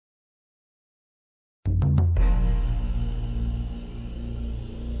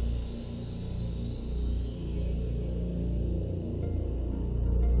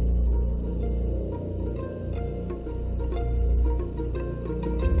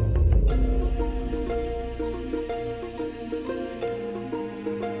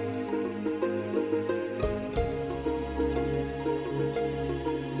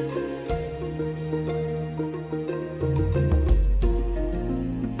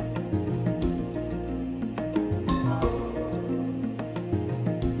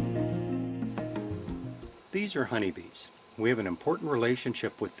Bees are honeybees. We have an important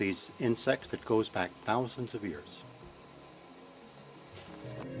relationship with these insects that goes back thousands of years.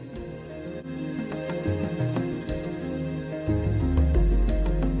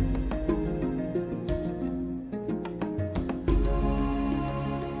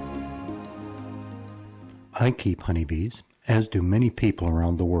 I keep honeybees, as do many people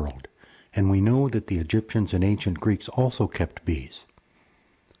around the world, and we know that the Egyptians and ancient Greeks also kept bees.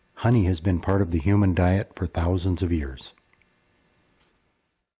 Honey has been part of the human diet for thousands of years.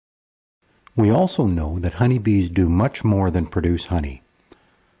 We also know that honeybees do much more than produce honey.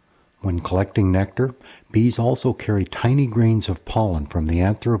 When collecting nectar, bees also carry tiny grains of pollen from the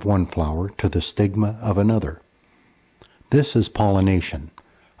anther of one flower to the stigma of another. This is pollination,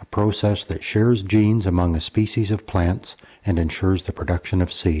 a process that shares genes among a species of plants and ensures the production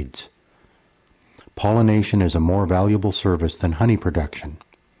of seeds. Pollination is a more valuable service than honey production.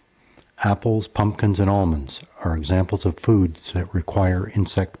 Apples, pumpkins, and almonds are examples of foods that require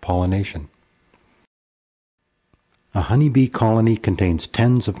insect pollination. A honeybee colony contains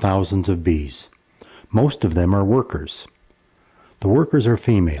tens of thousands of bees. Most of them are workers. The workers are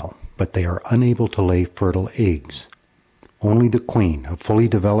female, but they are unable to lay fertile eggs. Only the queen, a fully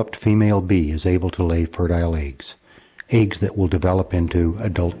developed female bee, is able to lay fertile eggs, eggs that will develop into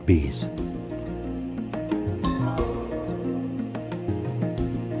adult bees.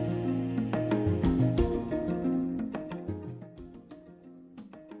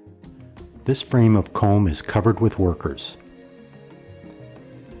 This frame of comb is covered with workers.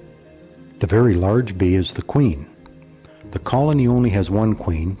 The very large bee is the queen. The colony only has one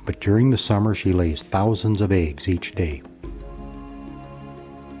queen, but during the summer she lays thousands of eggs each day.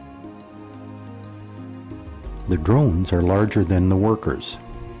 The drones are larger than the workers.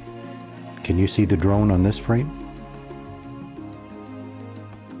 Can you see the drone on this frame?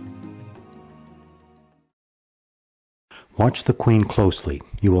 Watch the queen closely.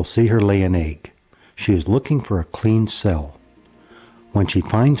 You will see her lay an egg. She is looking for a clean cell. When she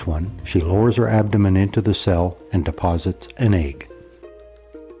finds one, she lowers her abdomen into the cell and deposits an egg.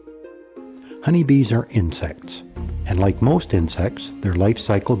 Honeybees are insects, and like most insects, their life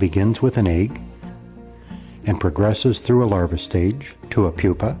cycle begins with an egg and progresses through a larva stage to a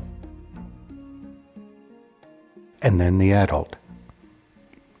pupa, and then the adult.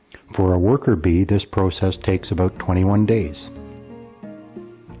 For a worker bee, this process takes about 21 days.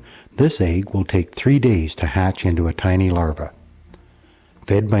 This egg will take 3 days to hatch into a tiny larva.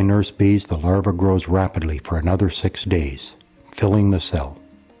 Fed by nurse bees, the larva grows rapidly for another 6 days, filling the cell.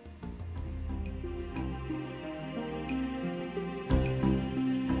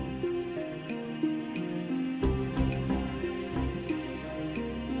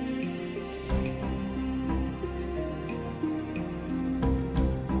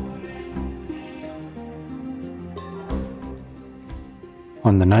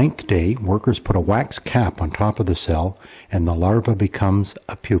 On the 9th day, workers put a wax cap on top of the cell and the larva becomes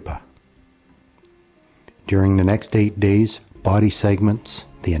a pupa. During the next 8 days, body segments,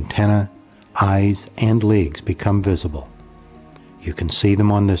 the antenna, eyes, and legs become visible. You can see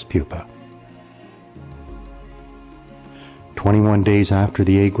them on this pupa. 21 days after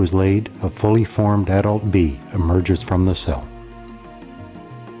the egg was laid, a fully formed adult bee emerges from the cell.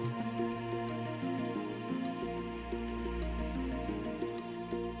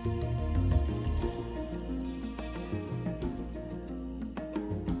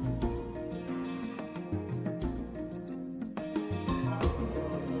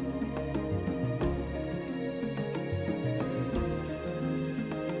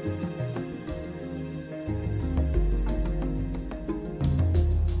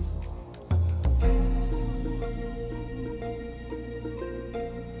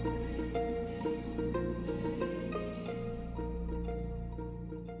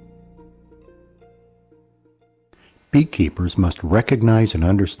 Beekeepers must recognize and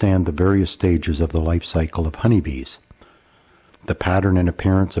understand the various stages of the life cycle of honeybees. The pattern and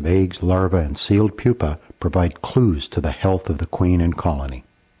appearance of eggs, larvae, and sealed pupa provide clues to the health of the queen and colony.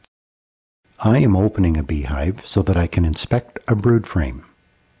 I am opening a beehive so that I can inspect a brood frame.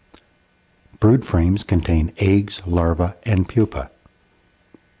 Brood frames contain eggs, larvae, and pupa.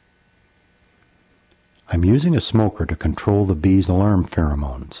 I'm using a smoker to control the bees' alarm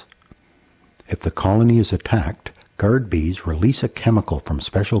pheromones. If the colony is attacked, guard bees release a chemical from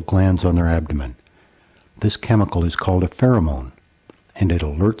special glands on their abdomen. This chemical is called a pheromone, and it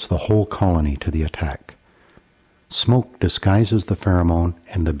alerts the whole colony to the attack. Smoke disguises the pheromone,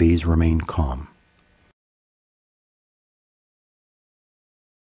 and the bees remain calm.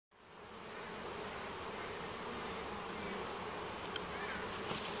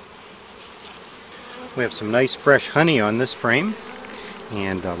 We have some nice fresh honey on this frame,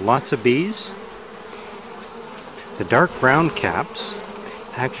 and lots of bees. The dark brown caps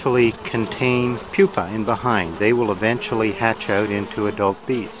actually contain pupa in behind. They will eventually hatch out into adult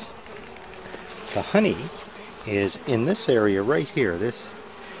bees. The honey is in this area right here. This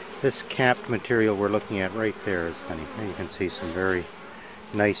capped material we're looking at right there is honey. There you can see some very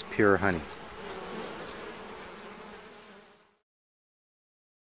nice pure honey.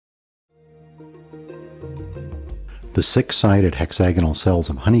 The six-sided hexagonal cells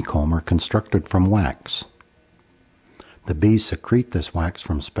of honeycomb are constructed from wax. The bees secrete this wax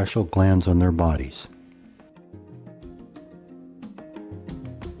from special glands on their bodies.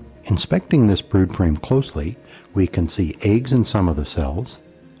 Inspecting this brood frame closely, we can see eggs in some of the cells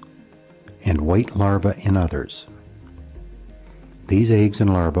and white larvae in others. These eggs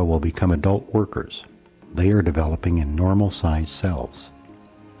and larvae will become adult workers. They are developing in normal-sized cells.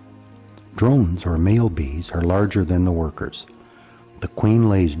 Drones, or male bees, are larger than the workers. The queen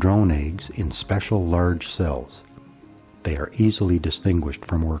lays drone eggs in special large cells. They are easily distinguished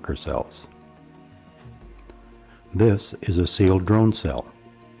from worker cells. This is a sealed drone cell.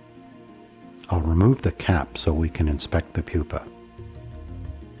 I'll remove the cap so we can inspect the pupa.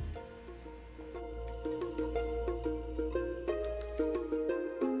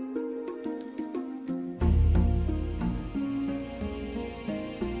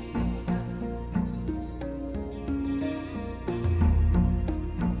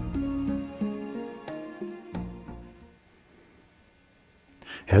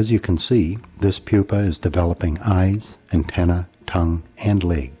 As you can see, this pupa is developing eyes, antennae, tongue, and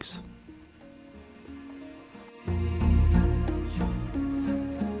legs.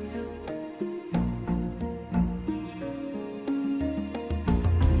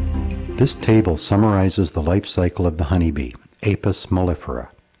 This table summarizes the life cycle of the honeybee, Apis mellifera.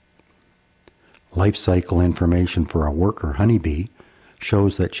 Life cycle information for a worker honeybee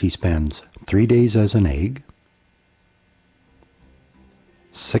shows that she spends 3 days as an egg,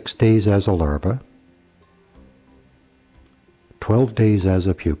 6 days as a larva, 12 days as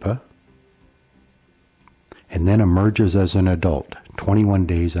a pupa, and then emerges as an adult 21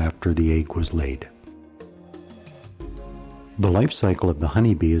 days after the egg was laid. The life cycle of the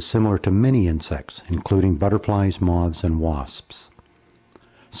honeybee is similar to many insects, including butterflies, moths, and wasps.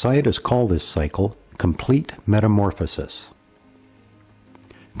 Scientists call this cycle complete metamorphosis.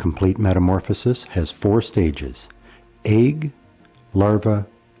 Complete metamorphosis has 4 stages: egg, larva,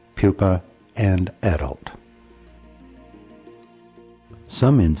 pupa, and adult.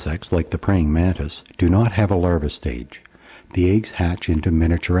 Some insects, like the praying mantis, do not have a larva stage. The eggs hatch into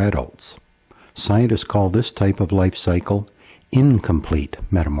miniature adults. Scientists call this type of life cycle incomplete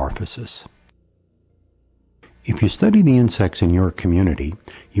metamorphosis. If you study the insects in your community,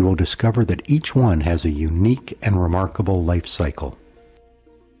 you will discover that each one has a unique and remarkable life cycle.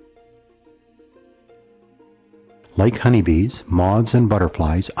 Like honeybees, moths and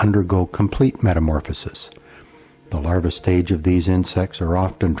butterflies undergo complete metamorphosis. The larva stage of these insects are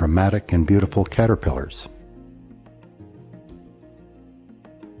often dramatic and beautiful caterpillars.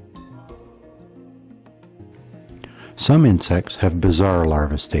 Some insects have bizarre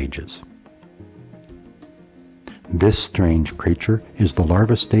larva stages. This strange creature is the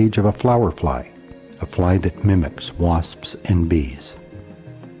larva stage of a flower fly, a fly that mimics wasps and bees.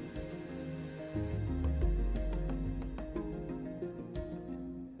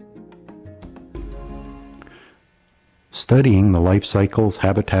 Studying the life cycles,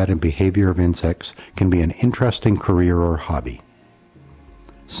 habitat, and behavior of insects can be an interesting career or hobby.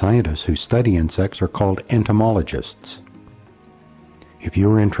 Scientists who study insects are called entomologists. If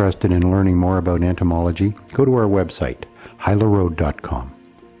you are interested in learning more about entomology, go to our website, hylaroad.com.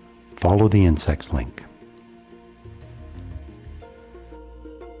 Follow the insects link.